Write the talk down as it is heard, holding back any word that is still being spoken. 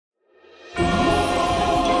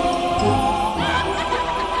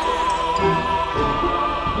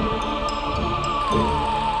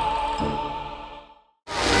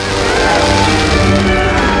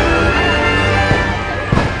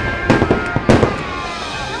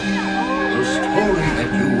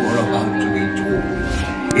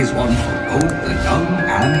is one for both the young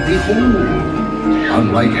and the old,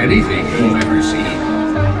 unlike anything you've ever seen.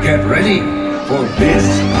 Get ready, for this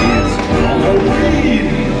is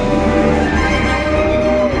Halloween!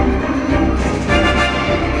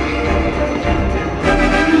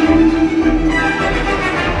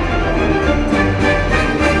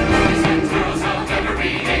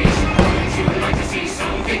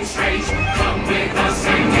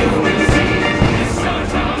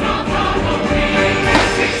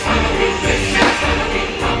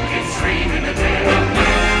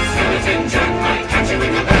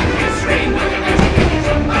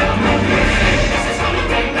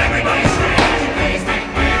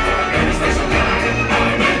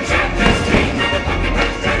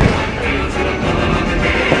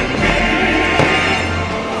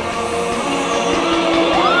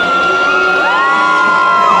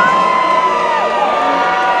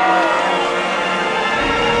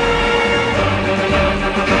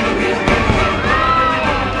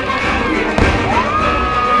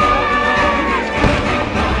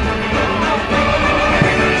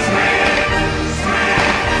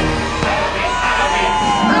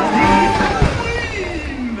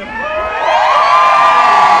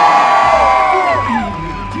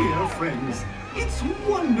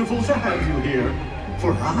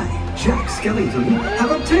 Jack Skellington, have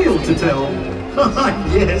a tale to tell.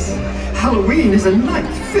 Yes, Halloween is a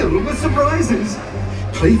night filled with surprises.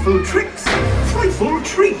 Playful tricks, frightful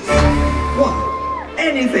treats. Why,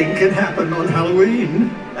 anything can happen on Halloween,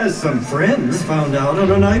 as some friends found out on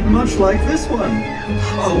a night much like this one.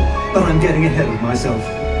 Oh, but I'm getting ahead of myself.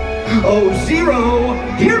 Oh, Zero!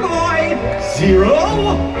 Here, boy! Zero!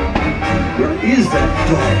 Where is that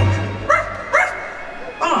dog?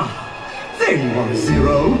 Ah, there you are,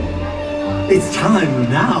 Zero. It's time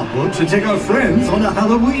now to take our friends on a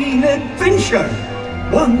Halloween adventure.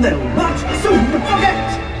 One they'll not soon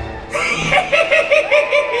forget.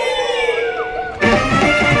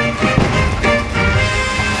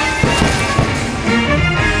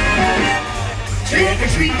 Trick or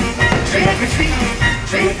treat, trick or treat,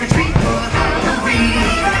 trick or treat for Halloween.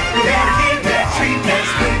 Better give that treat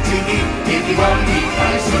that's good to eat if you want to be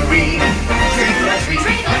free. Trick or treat,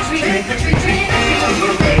 trick or treat, trick or treat, trick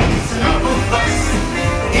or treat. It's a novel fuss.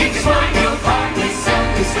 If you find your part with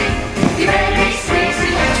something sweet, you better be sweet to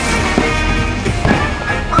us.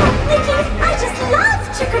 Oh, Mickey, I just love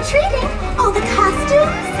trick-or-treating. All the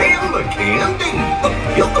costumes. And the candy. The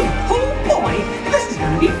building. Oh boy, this is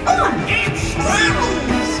gonna be fun. It's scary.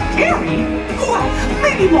 Scary? Well,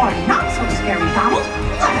 maybe more not so scary, Donald.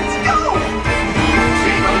 Let's go!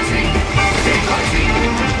 Trick or treat, trick or treat,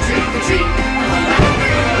 trick or treat.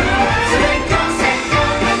 So let go, set go,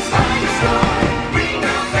 let's find a store. Ring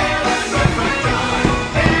the bell at the front door.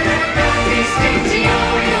 This stingy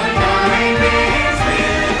all your nightmares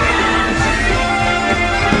will come true.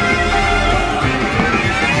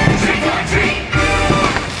 Trick or treat.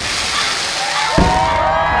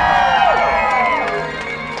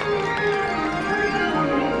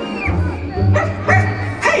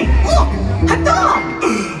 Hey, look! A dog!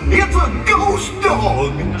 It's a ghost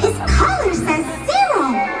dog. His collar says Zero.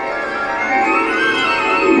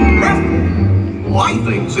 I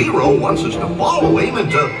think Zero wants us to follow him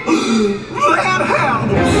into that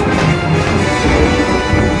house.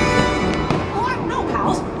 Oh, I don't know,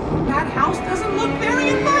 pals. That house doesn't look very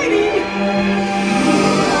inviting.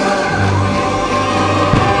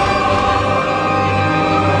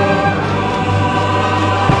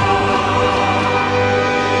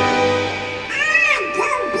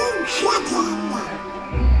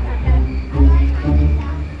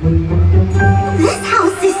 This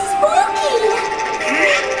house is spooky.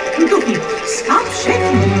 Goofy, stop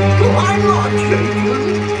shaking. I'm not shaking.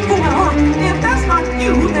 Well, if that's not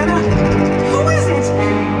you, then, who is it?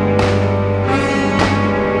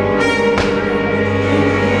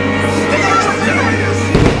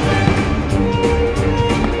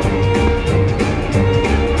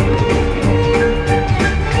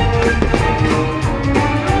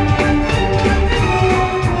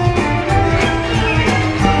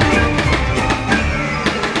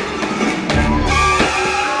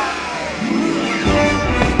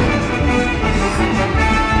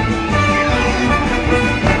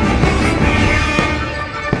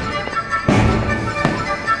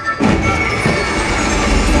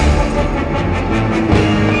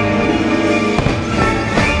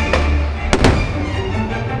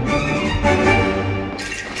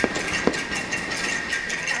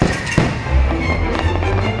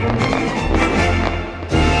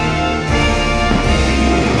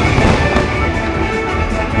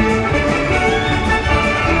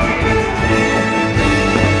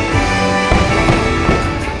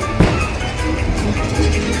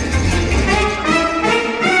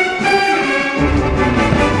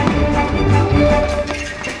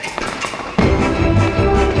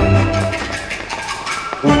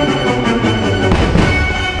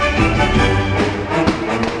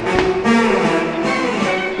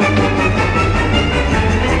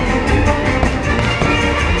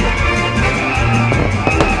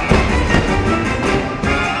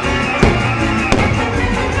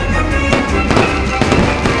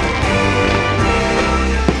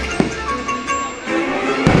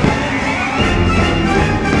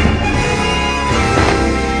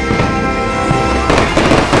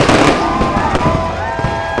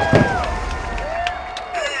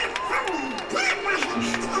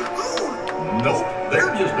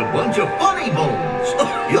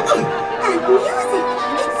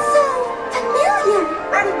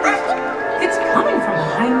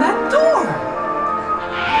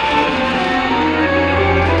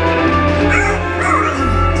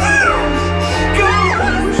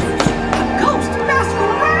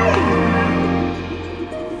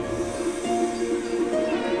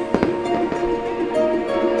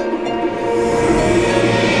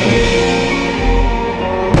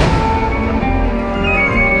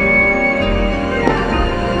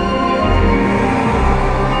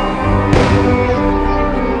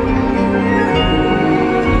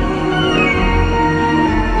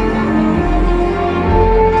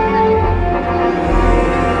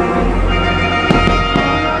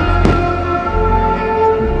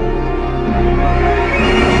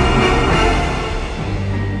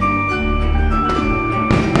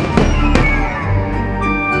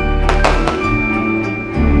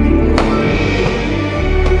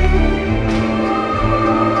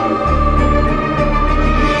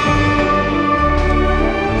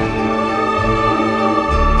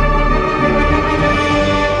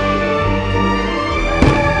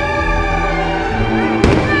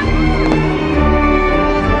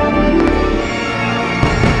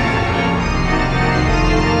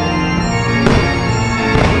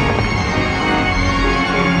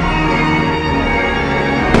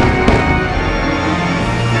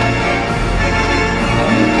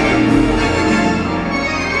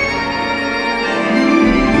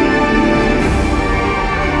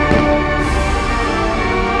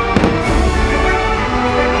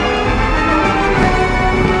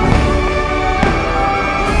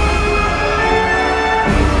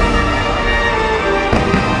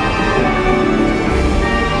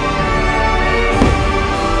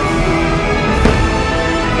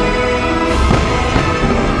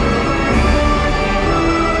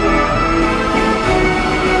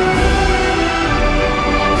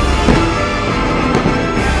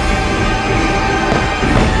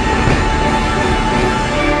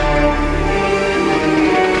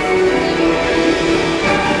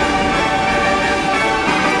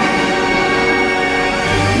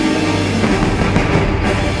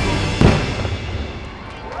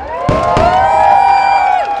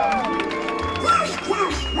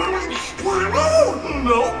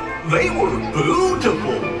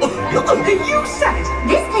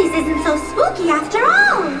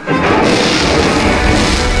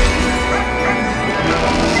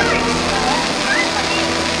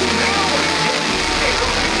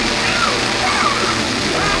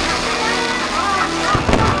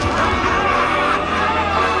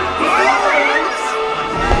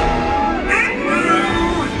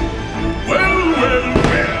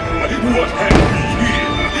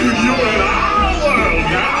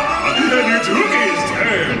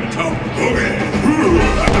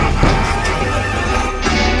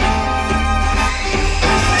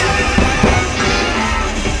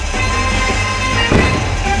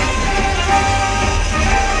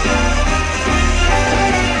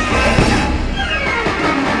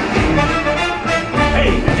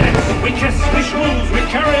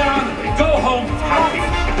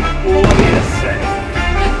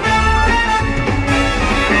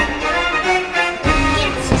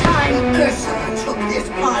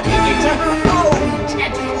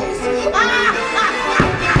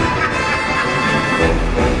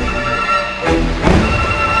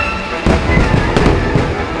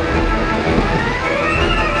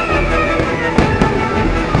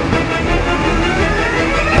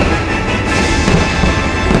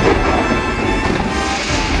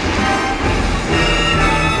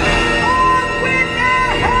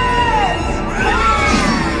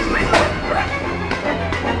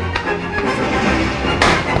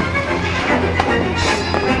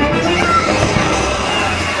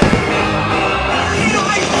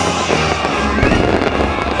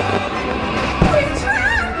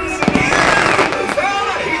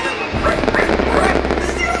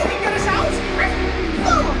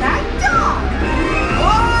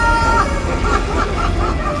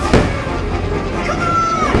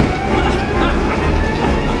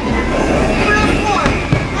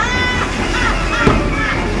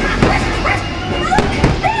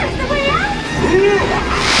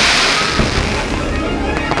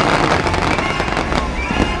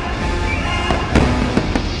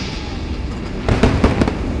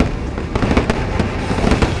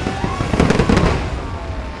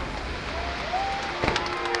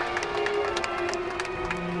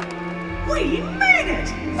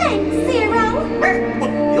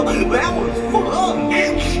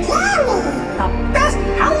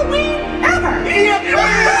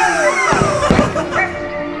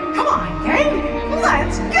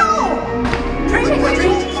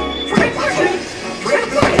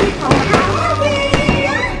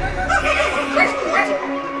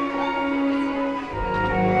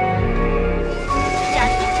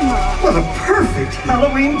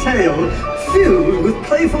 dazzling tale filled with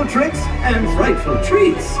playful tricks and frightful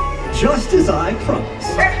treats, just as I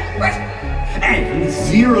promised. And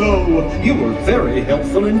Zero, you were very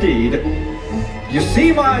helpful indeed. You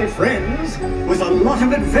see, my friends, with a lot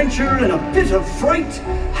of adventure and a bit of fright,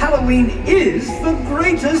 Halloween is the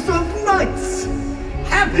greatest of nights.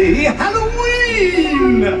 Happy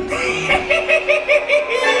Halloween!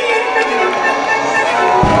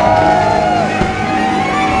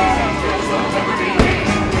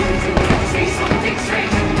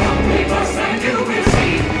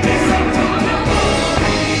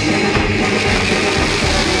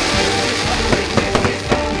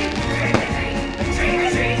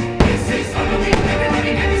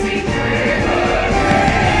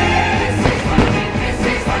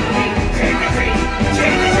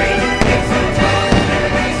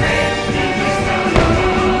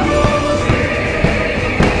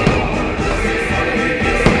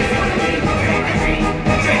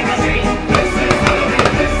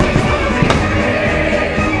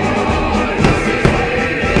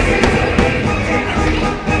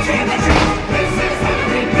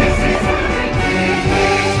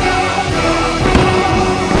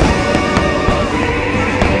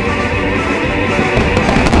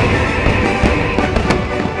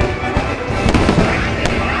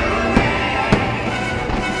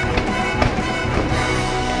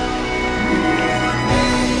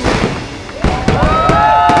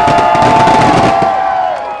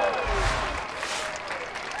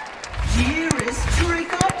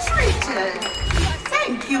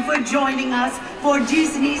 Joining us for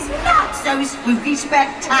Disney's not-so-spooky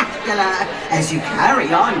spectacular. As you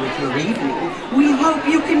carry on with your evening, we hope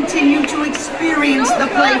you continue to experience the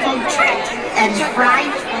playful tricks and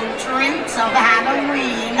frightful treats of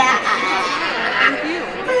Halloween.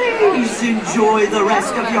 Please enjoy the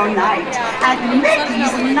rest of your night at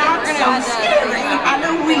Mickey's not-so-scary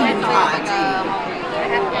Halloween party.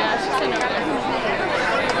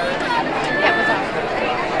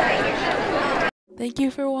 Thank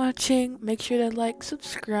you for watching. Make sure to like,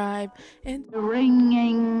 subscribe, and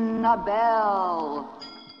Ringing a bell.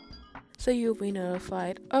 so you'll be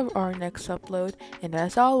notified of our next upload. And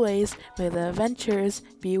as always, may the adventures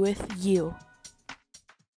be with you.